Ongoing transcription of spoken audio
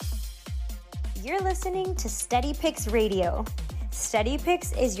You're listening to Steady Picks Radio. Steady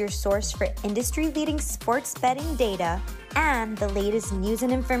Picks is your source for industry-leading sports betting data and the latest news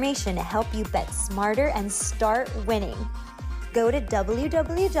and information to help you bet smarter and start winning. Go to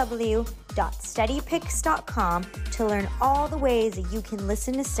www.steadypicks.com to learn all the ways that you can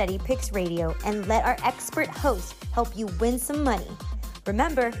listen to Steady Picks Radio and let our expert host help you win some money.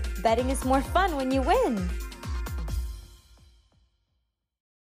 Remember, betting is more fun when you win.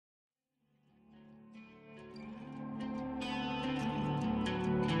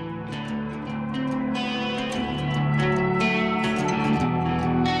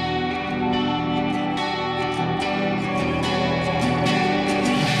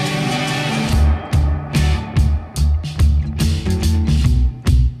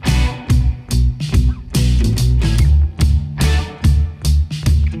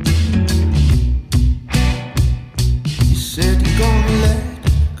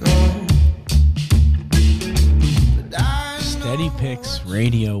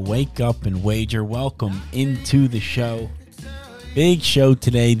 Radio, wake up and wager. Welcome into the show. Big show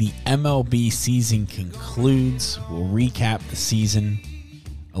today. The MLB season concludes. We'll recap the season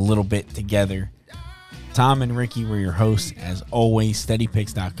a little bit together. Tom and Ricky were your hosts. As always,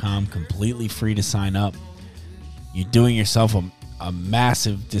 steadypicks.com, completely free to sign up. You're doing yourself a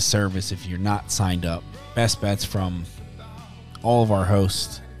massive disservice if you're not signed up. Best bets from all of our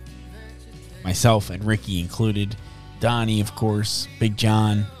hosts, myself and Ricky included. Donnie, of course, Big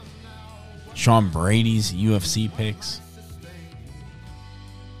John, Sean Brady's UFC picks.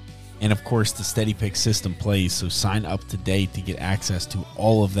 And, of course, the Steady Pick system plays, so sign up today to get access to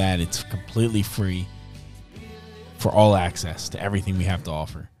all of that. It's completely free for all access to everything we have to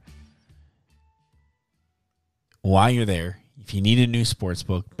offer. While you're there, if you need a new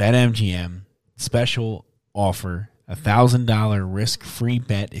sportsbook, BetMGM, special offer, $1,000 risk-free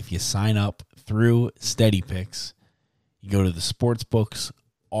bet if you sign up through Steady Picks. You go to the Sportsbooks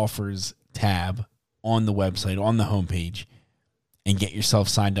Offers tab on the website, on the homepage, and get yourself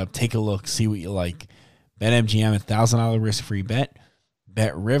signed up. Take a look, see what you like. BetMGM, $1,000 risk-free bet.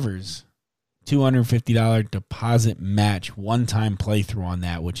 BetRivers, $250 deposit match, one-time playthrough on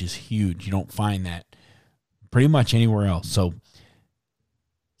that, which is huge. You don't find that pretty much anywhere else. So,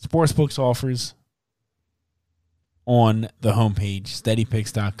 Sportsbooks Offers on the homepage,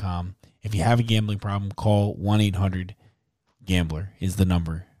 steadypicks.com. If you have a gambling problem, call 1-800-GAMBLER is the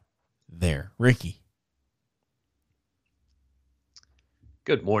number there. Ricky.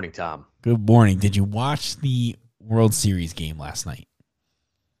 Good morning, Tom. Good morning. Did you watch the World Series game last night?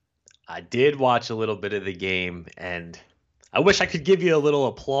 I did watch a little bit of the game, and I wish I could give you a little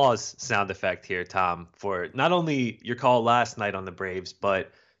applause sound effect here, Tom, for not only your call last night on the Braves,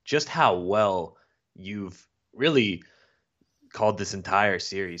 but just how well you've really called this entire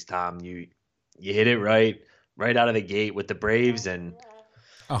series, Tom. You hit it right out of the gate with the Braves, and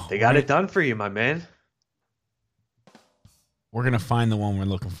they got it done for you, my man. We're going to find the one we're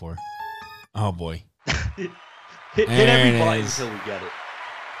looking for. Oh, boy. hit every button until we get it.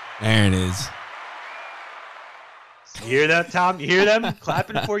 There it is. You hear that, Tom? You hear them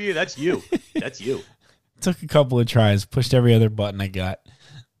clapping for you? That's you. That's you. Took a couple of tries, pushed every other button I got.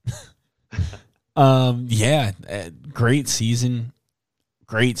 Great season.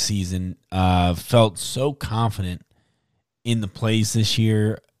 Felt so confident in the plays this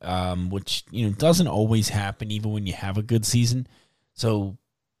year, which doesn't always happen even when you have a good season. So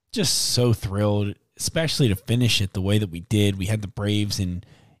just so thrilled, especially to finish it the way that we did. We had the Braves in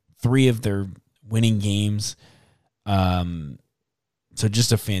 3 of their winning games. So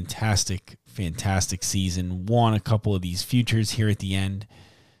just a fantastic season. Won a couple of these futures here at the end.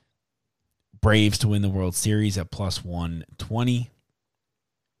 Braves to win the World Series at plus 120.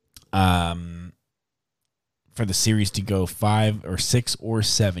 For the series to go 5 or 6 or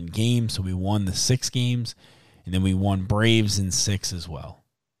 7 games. So we won the 6 games, and then we won Braves in 6 as well.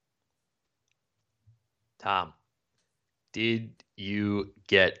 Tom, did you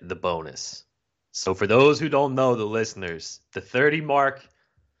get the bonus? So for those who don't know, the listeners, the 30 mark,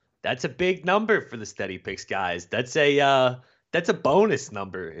 that's a big number for the Steady Picks guys. That's a bonus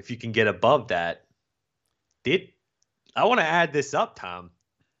number if you can get above that. I want to add this up, Tom.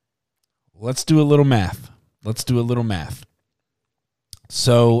 Let's do a little math.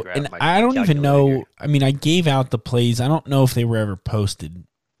 So, and I don't even know. I mean, I gave out the plays. I don't know if they were ever posted,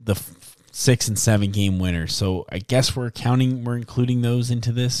 the 6 and 7 game winners. So I guess we're including those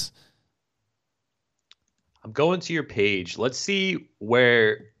into this. I'm going to your page. Let's see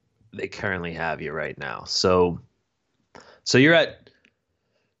where they currently have you right now. So you're at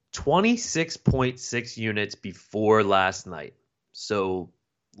 26.6 units before last night. So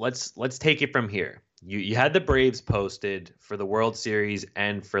let's take it from here. You had the Braves posted for the World Series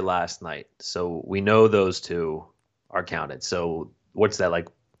and for last night. So we know those two are counted. So what's that, like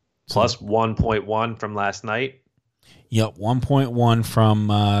plus 1.1 from last night? Yep, 1.1 from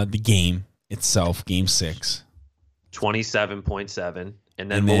the game itself, game 6. 27.7. And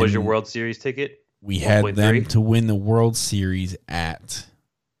then what was your World Series ticket? We had 1.3? them to win the World Series at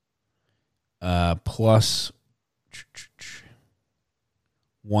plus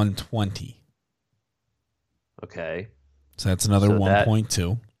 120. Okay. So that's another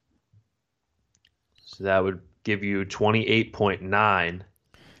 1.2. So that would give you 28.9.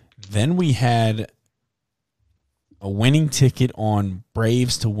 Then we had a winning ticket on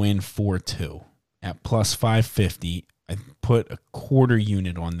Braves to win 4-2 at plus 550. I put a quarter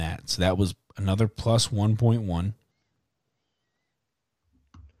unit on that. So that was another plus 1.1.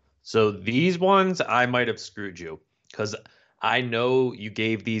 So these ones, I might have screwed you because I know you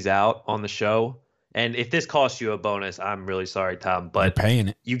gave these out on the show. And if this costs you a bonus, I'm really sorry, Tom. But you're paying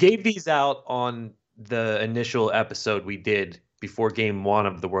it. You gave these out on the initial episode we did before game 1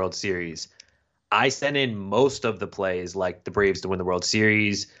 of the World Series. I sent in most of the plays, like the Braves to win the World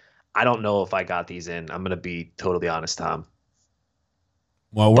Series. I don't know if I got these in. I'm going to be totally honest, Tom.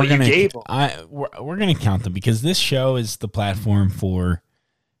 Well, we're gonna count them because this show is the platform for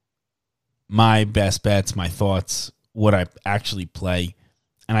my best bets, my thoughts, what I actually play,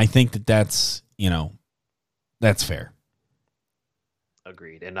 and I think that's fair.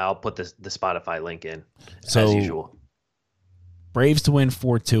 Agreed, and I'll put the Spotify link in as So usual. Braves to win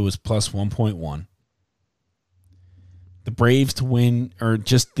 4-2 is plus 1.1. The Braves to win, or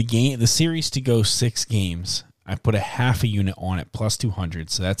just the series to go 6 games, I put a half a unit on it, plus 200.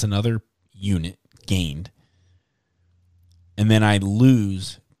 So that's another unit gained. And then I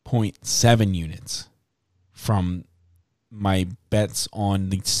lose 0.7 units from my bets on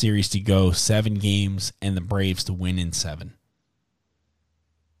the series to go 7 games and the Braves to win in 7.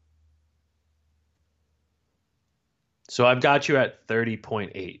 So I've got you at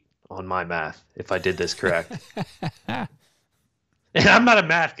 30.8 on my math, if I did this correct. And I'm not a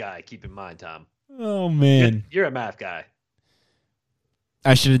math guy, keep in mind, Tom. Oh, man. You're a math guy.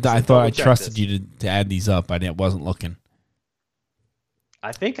 I should have. I thought I trusted this. you to add these up. I wasn't looking.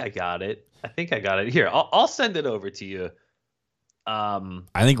 I think I got it. Here, I'll send it over to you. I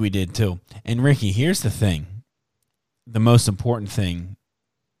think we did too. And Ricky, here's the thing. The most important thing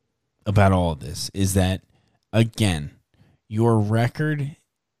about all of this is that, again, your record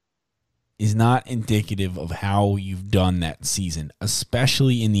is not indicative of how you've done that season,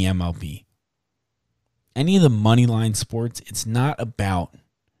 especially in the MLB. Any of the money line sports, it's not about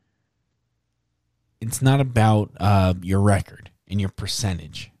your record and your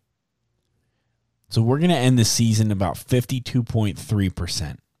percentage. So we're going to end the season about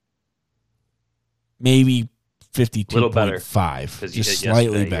 52.3%. Maybe 52.5, just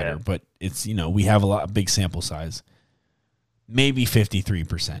slightly better, yeah. But it's, we have a big sample size. Maybe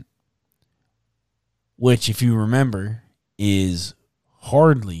 53%. Which, if you remember, is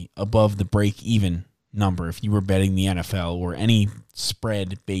hardly above the break-even number if you were betting the NFL or any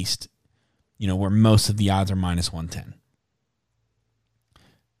spread-based, where most of the odds are minus 110.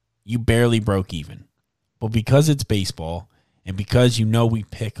 You barely broke even. But because it's baseball and because we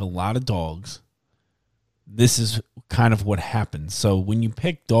pick a lot of dogs, this is kind of what happens. So when you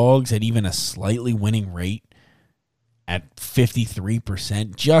pick dogs at even a slightly winning rate at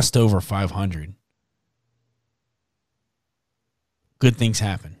 53%, just over 500, good things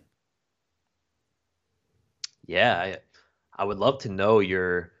happen. Yeah, I would love to know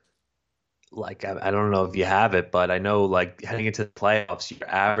your, I don't know if you have it, but I know heading into the playoffs, your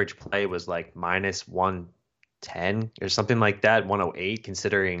average play was minus 110 or something like that, 108,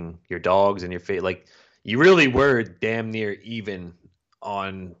 considering your dogs and your you really were damn near even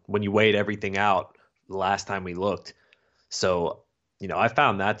on when you weighed everything out the last time we looked. So, I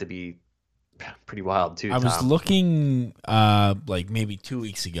found that to be pretty wild too. I was looking maybe 2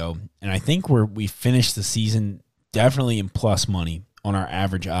 weeks ago, and I think we finished the season definitely in plus money on our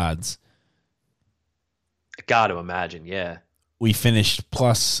average odds. I got to imagine, yeah. We finished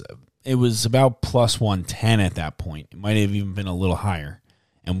it was about plus 110 at that point. It might have even been a little higher.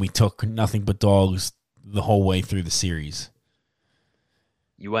 And we took nothing but dogs the whole way through the series.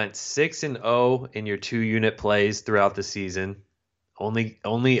 You went 6-0 in your 2-unit plays throughout the season.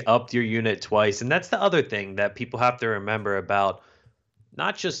 Only upped your unit twice. And that's the other thing that people have to remember about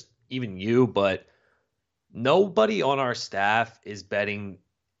not just even you, but nobody on our staff is betting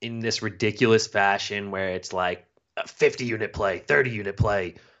in this ridiculous fashion where it's like a 50-unit play, 30-unit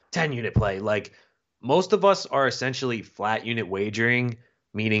play, 10-unit play. Most of us are essentially flat unit wagering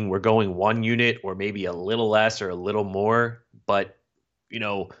meaning we're going 1 unit or maybe a little less or a little more. But, you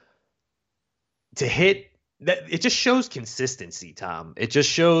know, to hit that, it just shows consistency, Tom. It just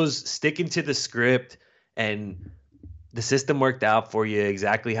shows sticking to the script, and the system worked out for you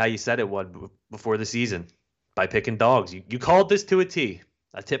exactly how you said it would before the season by picking dogs. You called this to a T.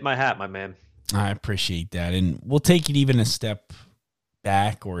 I tip my hat, my man. I appreciate that. And we'll take it even a step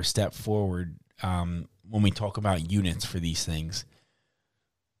back or a step forward when we talk about units for these things.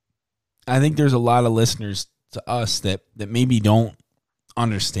 I think there's a lot of listeners to us that maybe don't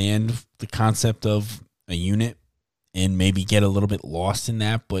understand the concept of a unit and maybe get a little bit lost in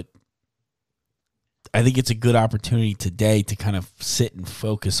that, but I think it's a good opportunity today to kind of sit and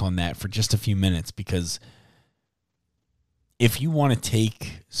focus on that for just a few minutes, because if you want to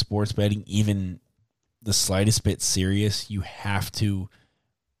take sports betting even the slightest bit serious, you have to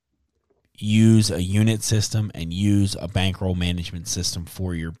use a unit system and use a bankroll management system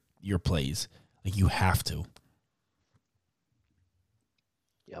for your plays. Like, you have to.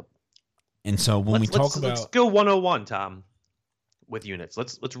 Yep. And so when let's go 101, Tom, with units.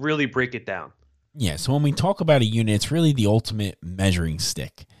 Let's really break it down. Yeah, so when we talk about a unit, it's really the ultimate measuring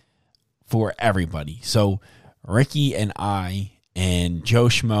stick for everybody. So Ricky and I and Joe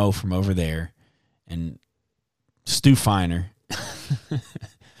Schmo from over there and Stu Feiner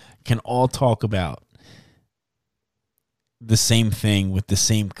can all talk about the same thing with the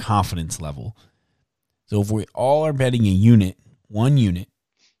same confidence level. So if we all are betting a unit, 1 unit,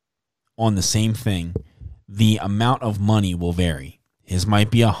 on the same thing, the amount of money will vary. His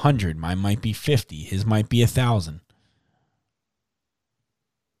might be 100, mine might be 50, his might be 1,000.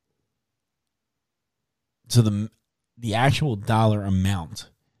 So the actual dollar amount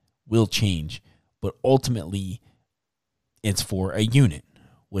will change, but ultimately it's for a unit,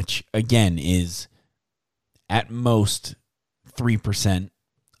 which again is at most 3%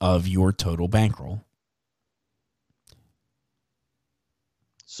 of your total bankroll.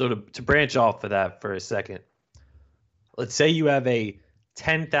 So to branch off of that for a second, let's say you have a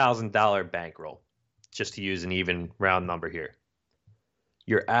 $10,000 bankroll, just to use an even round number here.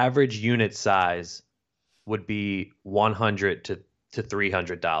 Your average unit size would be $100 to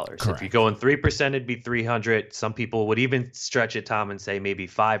 $300. Correct. If you're going 3%, it'd be $300. Some people would even stretch it, Tom, and say maybe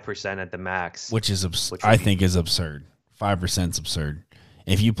 5% at the max, which is I think is absurd. 5% is absurd.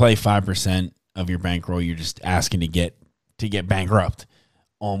 If you play 5% of your bankroll, you're just asking to get bankrupt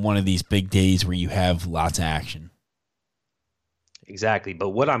on one of these big days where you have lots of action. Exactly. But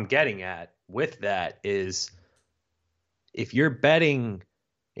what I'm getting at with that is, if you're betting,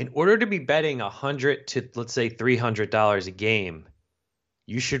 in order to be betting $100 to, let's say, $300 a game,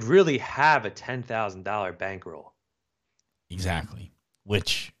 you should really have a $10,000 bankroll. Exactly.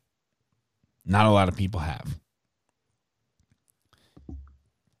 Which not a lot of people have.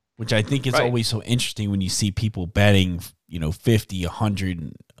 Which I think is always so interesting when you see people betting, 50,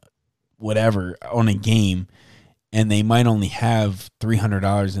 100, whatever on a game, and they might only have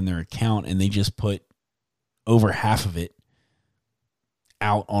 $300 in their account, and they just put over half of it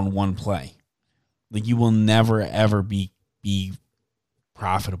out on one play. Like, you will never, ever be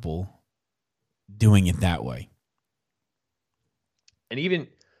profitable doing it that way. And even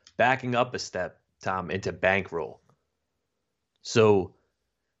backing up a step, Tom, into bankroll. So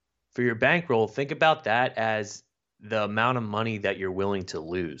for your bankroll, think about that as the amount of money that you're willing to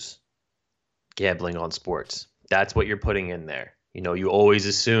lose gambling on sports. That's what you're putting in there. You always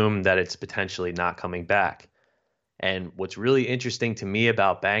assume that it's potentially not coming back. And what's really interesting to me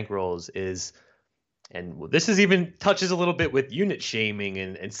about bankrolls is, and this is even touches a little bit with unit shaming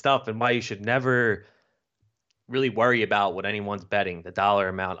and stuff, and why you should never really worry about what anyone's betting, the dollar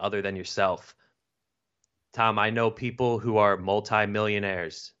amount, other than yourself. Tom, I know people who are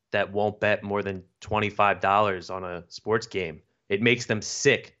multimillionaires that won't bet more than $25 on a sports game. It makes them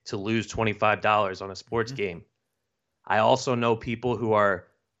sick to lose $25 on a sports game. I also know people who are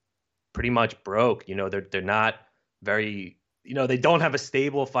pretty much broke. They're not very, they don't have a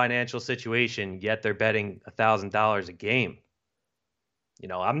stable financial situation, yet they're betting $1,000 a game.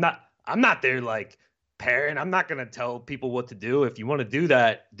 I'm not their like parent. I'm not going to tell people what to do. If you want to do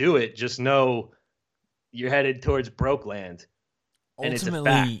that, do it. Just know you're headed towards broke land. And it's a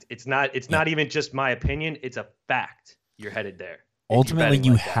fact. It's not even just my opinion. It's a fact. You're headed there. Ultimately,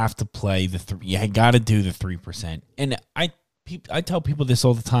 you have to play you got to do the 3%. And I tell people this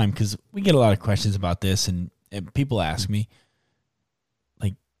all the time, because we get a lot of questions about this, and people ask me,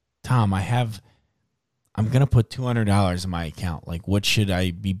 like, Tom, I'm going to put $200 in my account. Like, what should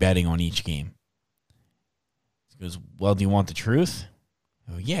I be betting on each game? He goes, well, do you want the truth?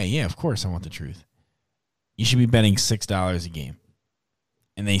 I go, yeah, of course I want the truth. You should be betting $6 a game.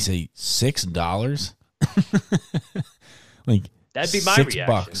 and they say $6, like that'd be my $6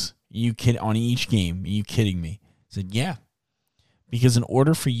 reaction. you kid on each game. Are you kidding me? I said, yeah, because in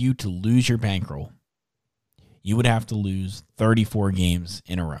order for you to lose your bankroll, you would have to lose 34 games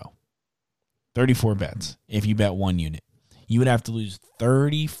in a row. 34 bets if you bet one unit. You would have to lose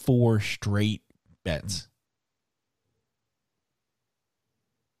 34 straight bets.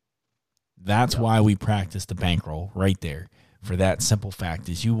 That's why we practice the bankroll right there. For that simple fact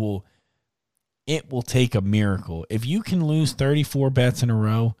is it will take a miracle. If you can lose 34 bets in a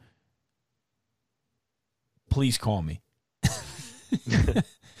row, please call me.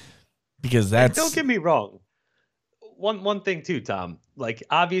 Because that's... And don't get me wrong. One thing too, Tom, like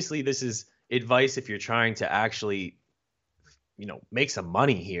obviously this is advice if you're trying to actually, make some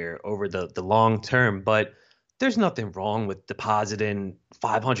money here over the long term, but there's nothing wrong with depositing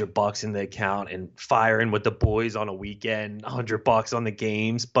 $500 in the account and firing with the boys on a weekend, $100 on the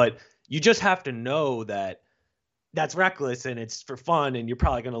games. But you just have to know that that's reckless and it's for fun and you're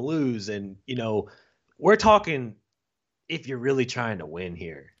probably going to lose. And, we're talking if you're really trying to win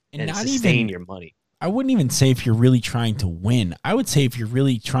here and not sustain even your money. I wouldn't even say if you're really trying to win. I would say if you're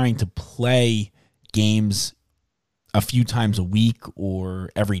really trying to play games a few times a week or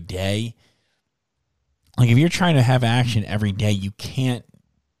every day. Like if you're trying to have action every day, you can't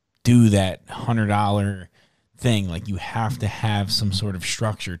do that $100 thing. Like you have to have some sort of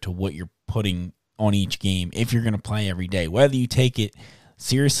structure to what you're putting on each game if you're going to play every day. Whether you take it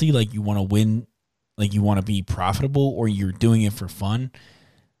seriously, like you want to win, like you want to be profitable, or you're doing it for fun,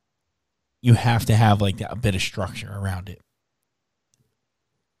 you have to have like a bit of structure around it.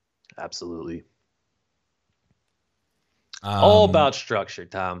 Absolutely. All about structure,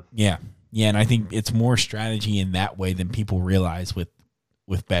 Tom. Yeah. Yeah, and I think it's more strategy in that way than people realize with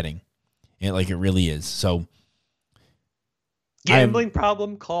betting. It really is. So gambling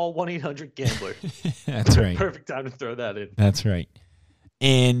problem, call 1-800-GAMBLER. That's right. Perfect time to throw that in. That's right.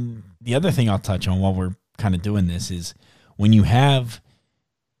 And the other thing I'll touch on while we're kind of doing this is when you have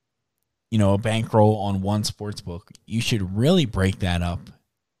a bankroll on one sports book, you should really break that up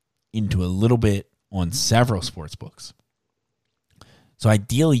into a little bit on several sports books. So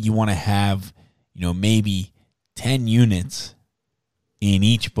ideally, you want to have, maybe 10 units in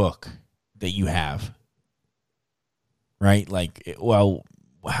each book that you have, right? Like, well,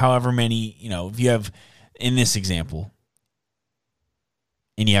 however many, if you have, in this example,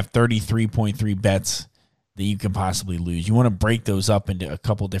 and you have 33.3 bets that you can possibly lose, you want to break those up into a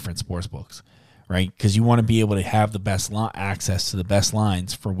couple different sports books, right? Because you want to be able to have the best access to the best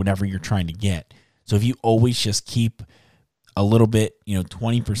lines for whatever you're trying to get. So if you always just keep a little bit,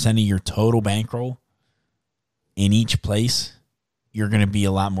 20% of your total bankroll in each place, you're going to be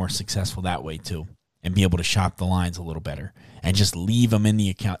a lot more successful that way too, and be able to shop the lines a little better and just leave them in the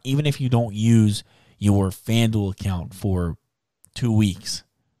account. Even if you don't use your FanDuel account for 2 weeks,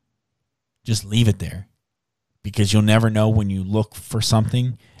 just leave it there, because you'll never know when you look for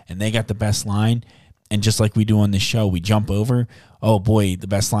something and they got the best line. And just like we do on this show, we jump over, oh boy, the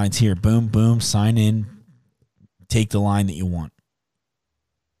best line's here. Boom, boom, sign in. Take the line that you want.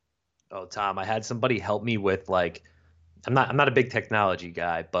 Oh, Tom, I had somebody help me with I'm not a big technology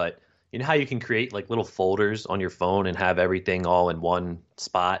guy, but you know how you can create little folders on your phone and have everything all in one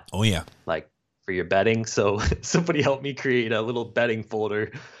spot? Oh yeah. For your betting. So somebody helped me create a little betting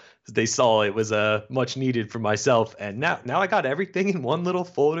folder. They saw it was much needed for myself. And now I got everything in one little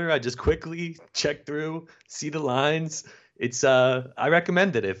folder. I just quickly check through, see the lines. It's I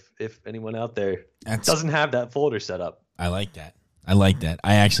recommend it if anyone out there doesn't have that folder set up. I like that.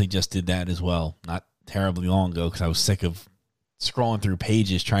 I actually just did that as well, not terribly long ago, because I was sick of scrolling through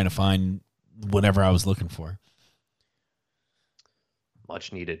pages trying to find whatever I was looking for.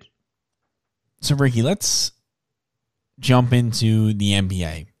 Much needed. So Ricky, let's jump into the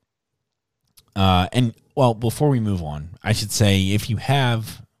NBA. And well, before we move on, I should say if you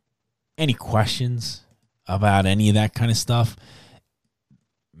have any questions about any of that kind of stuff,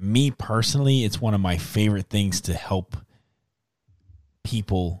 me personally, it's one of my favorite things to help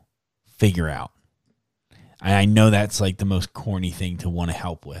people figure out. And I know that's the most corny thing to want to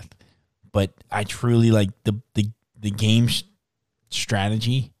help with, but I truly like the game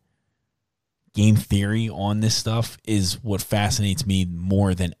strategy, game theory on this stuff is what fascinates me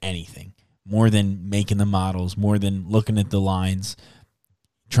more than anything, more than making the models, more than looking at the lines,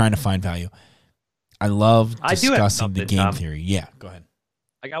 trying to find value. I love discussing the game Tom. theory. Yeah, go ahead.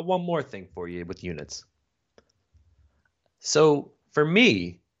 I got one more thing for you with units. So for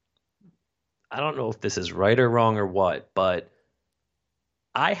me, I don't know if this is right or wrong or what, but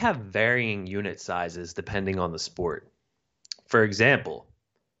I have varying unit sizes depending on the sport. For example,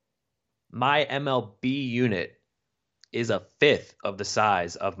 My MLB unit is a fifth of the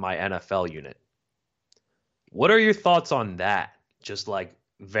size of my NFL unit. What are your thoughts on that? Just like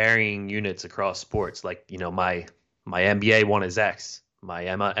varying units across sports. Like, my NBA one is X, my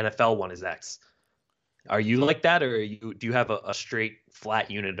NFL one is X. Are you like that, or do you have a straight flat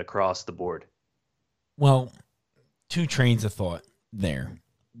unit across the board? Well, two trains of thought there.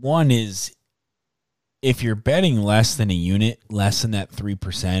 One is, if you're betting less than a unit, less than that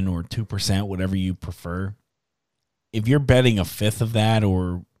 3% or 2%, whatever you prefer, if you're betting a fifth of that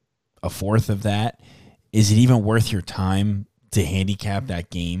or a fourth of that, is it even worth your time to handicap that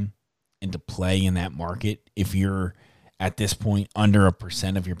game and to play in that market if you're at this point under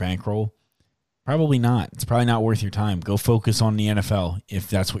 1% of your bankroll? Probably not. It's probably not worth your time. Go focus on the NFL if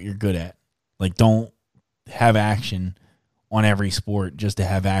that's what you're good at. Like, don't have action on every sport just to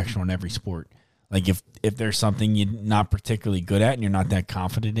have action on every sport. Like, if there's something you're not particularly good at and you're not that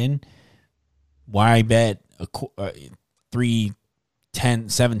confident in, why bet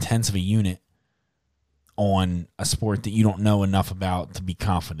 7/10 of a unit on a sport that you don't know enough about to be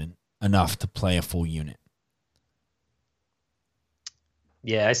confident enough to play a full unit?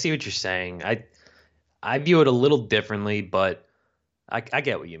 Yeah, I see what you're saying. I view it a little differently, but I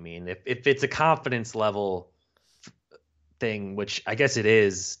get what you mean. If it's a confidence level thing, which I guess it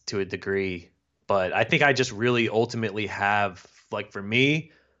is to a degree, but I think I just really ultimately have, like, for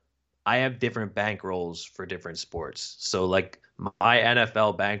me, I have different bankrolls for different sports. So, like, my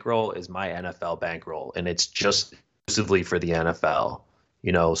NFL bankroll is my NFL bankroll, and it's just exclusively for the NFL.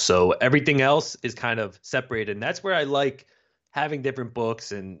 So everything else is kind of separated, and that's where I like having different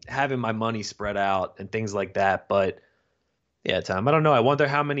books and having my money spread out and things like that. But yeah, Tom, I don't know. I wonder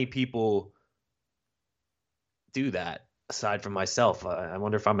how many people do that aside from myself. I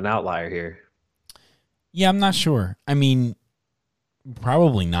wonder if I'm an outlier here. Yeah, I'm not sure. I mean,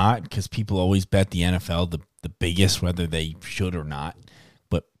 probably not, because people always bet the NFL the biggest, whether they should or not.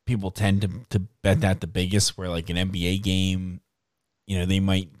 But people tend to bet that the biggest, where like an NBA game, they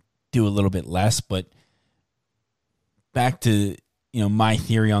might do a little bit less. But back to, my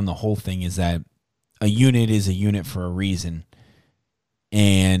theory on the whole thing is that a unit is a unit for a reason.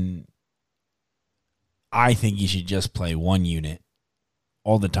 And I think you should just play one unit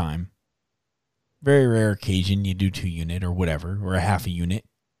all the time. Very rare occasion you do 2 unit or whatever, or a half a unit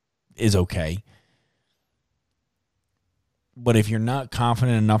is okay. But if you're not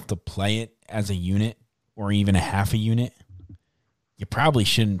confident enough to play it as a unit or even a half a unit, you probably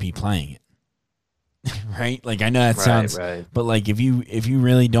shouldn't be playing it. Right? Like, I know that sounds, right. But like, if you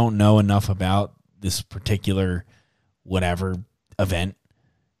really don't know enough about this particular whatever event,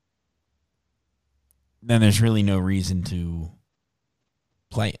 then there's really no reason to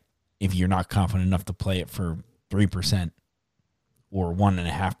play it if you're not confident enough to play it for 3% or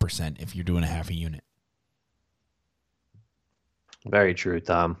 1.5% if you're doing a half a unit. Very true,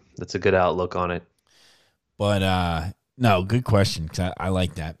 Tom. That's a good outlook on it. But no, good question, because I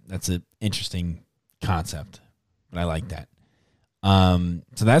like that. That's an interesting concept, but I like that.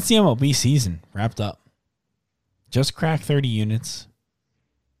 So that's the MLB season wrapped up. Just cracked 30 units.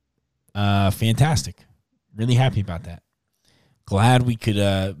 Fantastic. Really happy about that. Glad we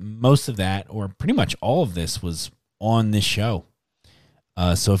could, most of that, or pretty much all of this, was on this show.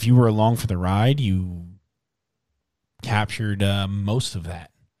 So if you were along for the ride, you captured most of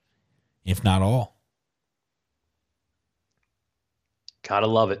that, if not all. Gotta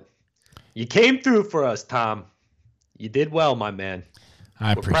love it. You came through for us, Tom. You did well, my man.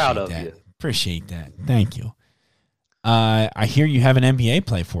 We're appreciate proud of that. you. Appreciate that. Thank you. I hear you have an NBA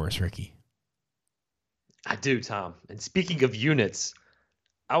play for us, Ricky. I do, Tom. And speaking of units,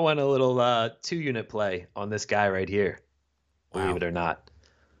 I went a little 2-unit play on this guy right here. Wow. Believe it or not.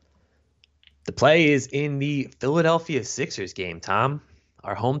 The play is in the Philadelphia Sixers game, Tom.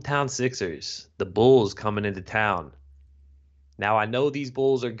 Our hometown Sixers. The Bulls coming into town. Now, I know these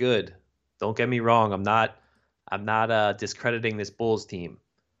Bulls are good. Don't get me wrong. I'm not discrediting this Bulls team.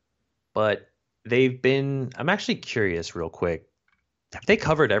 But I'm actually curious real quick. Have they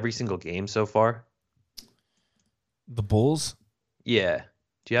covered every single game so far? The Bulls? Yeah.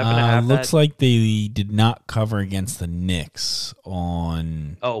 Do you happen to have looks that? like they did not cover against the Knicks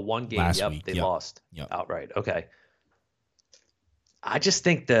on one game. last Yep, week. they Yep. lost Yep. outright. Okay. I just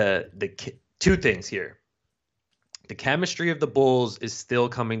think the two things here. The chemistry of the Bulls is still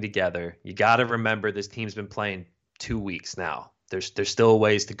coming together. You got to remember this team's been playing 2 weeks now. There's still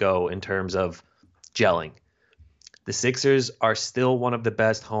ways to go in terms of gelling. The Sixers are still one of the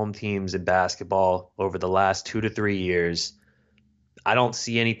best home teams in basketball over the last 2 to 3 years. I don't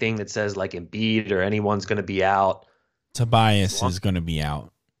see anything that says like Embiid or anyone's going to be out. Tobias is going to be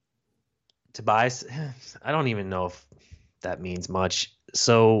out. Tobias, I don't even know if that means much.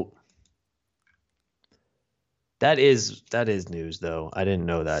 So that is news though. I didn't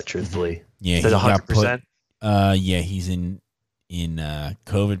know that, truthfully. Yeah, Is that he got 100%? put. Yeah, he's in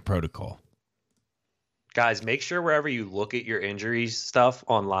COVID protocol. Guys, make sure wherever you look at your injuries stuff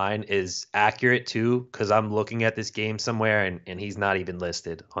online is accurate too, because I'm looking at this game somewhere and he's not even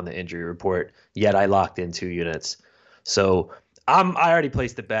listed on the injury report. Yet I locked in 2 units. So I already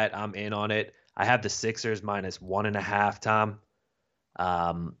placed the bet. I'm in on it. I have the Sixers minus 1.5, Tom.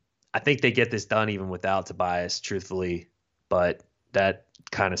 I think they get this done even without Tobias, truthfully, but that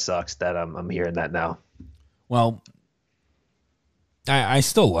kind of sucks that I'm hearing that now. Well, I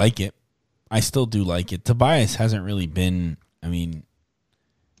still like it. I still do like it. Tobias hasn't really been, I mean,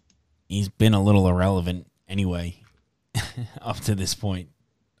 he's been a little irrelevant anyway up to this point,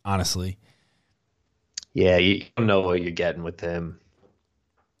 honestly. Yeah, you don't know what you're getting with him.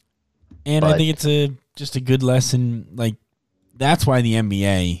 And I think it's just a good lesson. Like, that's why the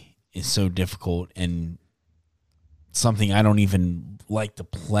NBA is so difficult and something I don't even like to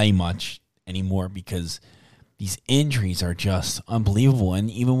play much anymore, because these injuries are just unbelievable.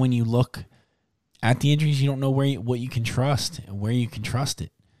 And even when you look at the injuries, you don't know what you can trust and where you can trust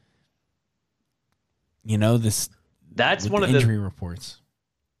it. You know, that's one of the injury reports.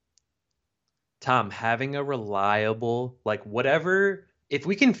 Tom, having a reliable, like whatever, if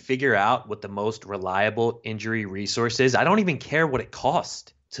we can figure out what the most reliable injury resource is, I don't even care what it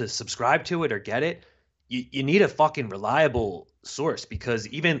costs to subscribe to it or get it. You need a fucking reliable source, because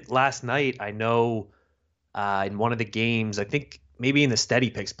even last night, I know in one of the games, I think maybe in the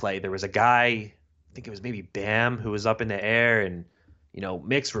Steady Picks play, there was a guy, I think it was maybe Bam, who was up in the air and,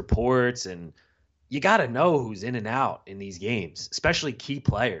 mixed reports. And you got to know who's in and out in these games, especially key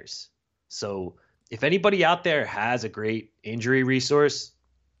players. So if anybody out there has a great injury resource,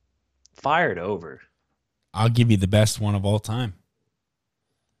 fire it over. I'll give you the best one of all time.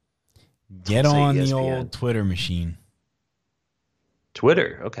 Get on the old Twitter machine.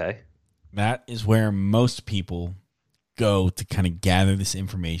 Twitter, okay. That is where most people go to kind of gather this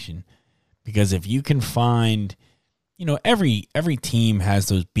information. Because if you can find, every team has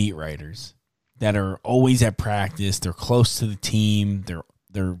those beat writers that are always at practice. They're close to the team.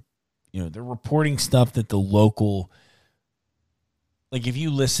 They're reporting stuff that the local, like if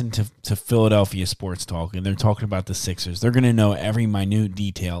you listen to Philadelphia Sports Talk and they're talking about the Sixers, they're going to know every minute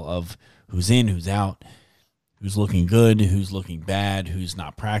detail of who's in, who's out, who's looking good, who's looking bad, who's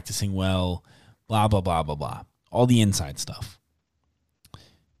not practicing well, blah, blah, blah, blah, blah. All the inside stuff.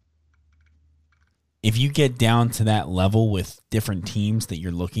 If you get down to that level with different teams that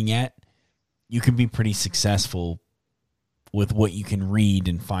you're looking at, you can be pretty successful with what you can read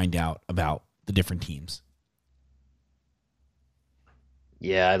and find out about the different teams.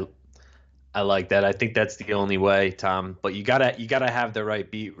 Yeah, I like that. I think that's the only way, Tom. But you gotta have the right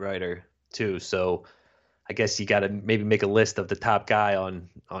beat writer too. So I guess you gotta maybe make a list of the top guy on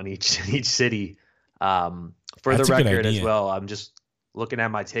each city. For the record as well, I'm just looking at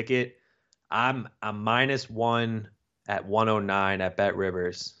my ticket. I'm -1 at 109 at Bet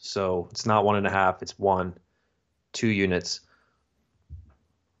Rivers. So it's not 1.5, it's 2 units.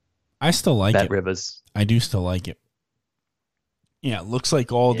 I still like Bet it. Rivers. I do still like it. Yeah, it looks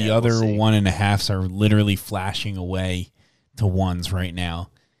like all the other 1.5s are literally flashing away to 1s right now.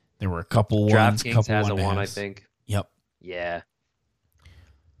 There were a couple 1s, DraftKings couple has a 1.5s. 1, I think. Yep. Yeah.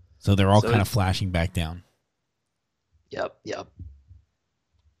 So they're all kind of flashing back down. Yep.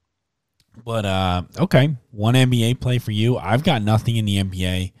 But, okay, one NBA play for you. I've got nothing in the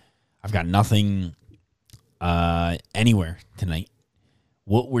NBA. I've got nothing anywhere tonight.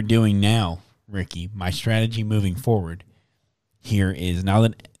 What we're doing now, Ricky, my strategy moving forward here is, now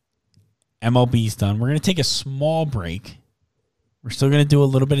that MLB's done, we're going to take a small break. We're still going to do a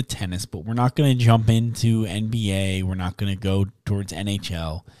little bit of tennis, but we're not going to jump into NBA. We're not going to go towards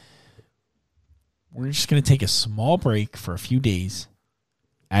NHL. We're just going to take a small break for a few days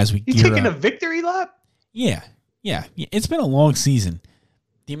as we gear up. You taking a victory lap? Yeah. It's been a long season.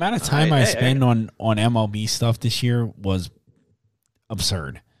 The amount of time I spend on MLB stuff this year was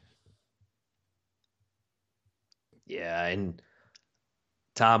absurd. Yeah, and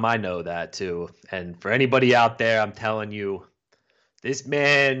Tom, I know that too. And for anybody out there, I'm telling you, this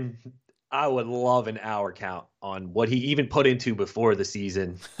man, I would love an hour count on what he even put into before the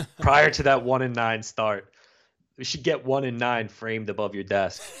season, prior to that 1-9 start. We should get 1-9 framed above your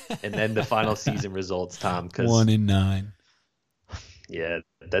desk, and then the final season results, Tom. 1-9. Yeah,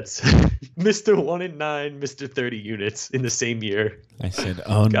 that's Mr. 1-9, Mr. 30 units in the same year. I said,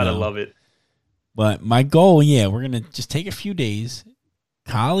 oh, Gotta love it. But my goal, we're going to just take a few days,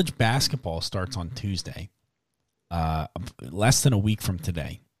 college basketball starts on Tuesday, less than a week from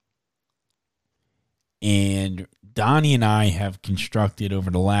today. And Donnie and I have constructed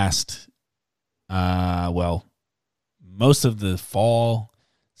over the last, most of the fall,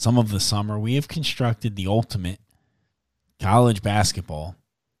 some of the summer, we have constructed the ultimate college basketball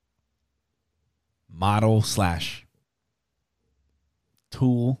model /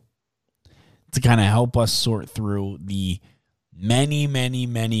 tool to kind of help us sort through the many, many,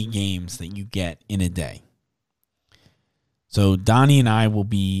 many games that you get in a day. So Donnie and I will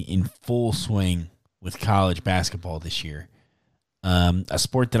be in full swing with college basketball this year. A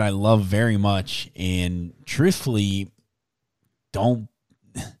sport that I love very much and truthfully don't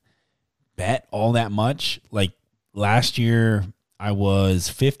bet all that much. Like last year, I was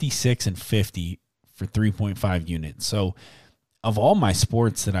 56-50 for 3.5 units. So of all my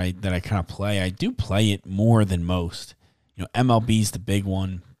sports that I kind of play, I do play it more than most. You know, MLB's the big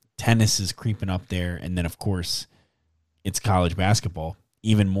one. Tennis is creeping up there. And then, of course, it's college basketball,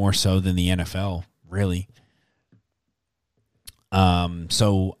 even more so than the NFL, really.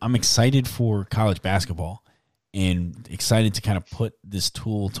 So I'm excited for college basketball and excited to kind of put this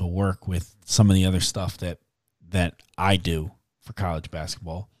tool to work with some of the other stuff that I do for college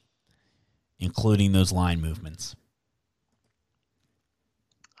basketball, including those line movements.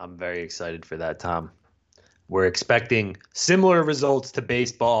 I'm very excited for that, Tom. We're expecting similar results to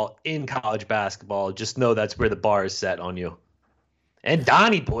baseball in college basketball. Just know that's where the bar is set on you. And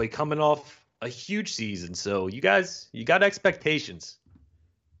Donnie boy coming off a huge season. So you guys, you got expectations.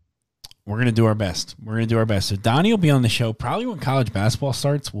 We're going to do our best. So Donnie will be on the show probably when college basketball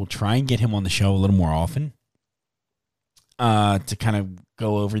starts. We'll try and get him on the show a little more often to kind of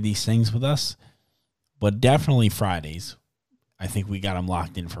go over these things with us. But definitely Fridays. I think we got him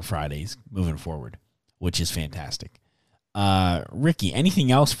locked in for Fridays moving forward, which is fantastic. Ricky,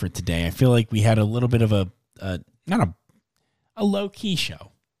 anything else for today? I feel like we had a little bit of not a low-key show.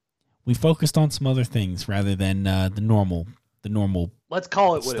 We focused on some other things rather than the normal. Let's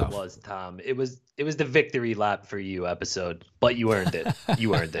call it what stuff. it was, Tom. It was the victory lap for you episode, but you earned it.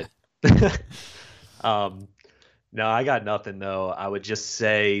 You earned it. No, I got nothing though. I would just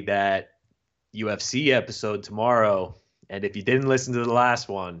say that UFC episode tomorrow, and if you didn't listen to the last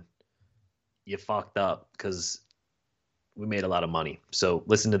one, you fucked up because we made a lot of money. So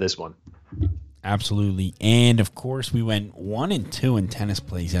listen to this one. Absolutely. And of course, we went 1-2 in tennis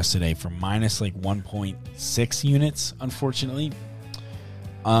plays yesterday for minus like 1.6 units, unfortunately.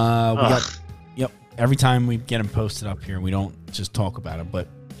 Every time we get them posted up here, we don't just talk about them, but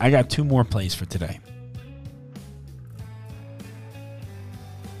I got 2 more plays for today.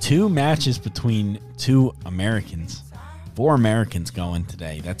 2 matches between 2 Americans. 4 Americans going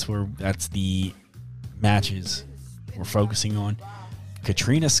today. That's the matches we're focusing on.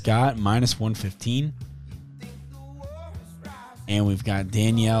 Katrina Scott, minus 115. And we've got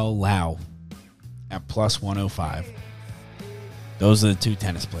Danielle Lau at plus 105. Those are the 2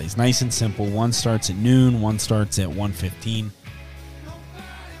 tennis plays. Nice and simple. One starts at noon. One starts at 1:15.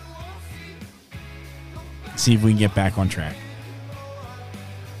 See if we can get back on track.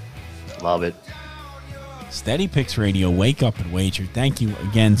 Love it. Steady Picks Radio, wake up and wager. Thank you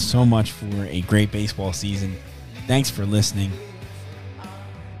again so much for a great baseball season. Thanks for listening.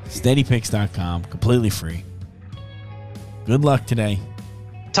 SteadyPicks.com, completely free. Good luck today.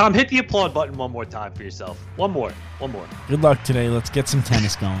 Tom, hit the applaud button one more time for yourself. One more. Good luck today. Let's get some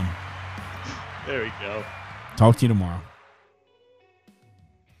tennis going. There we go. Talk to you tomorrow.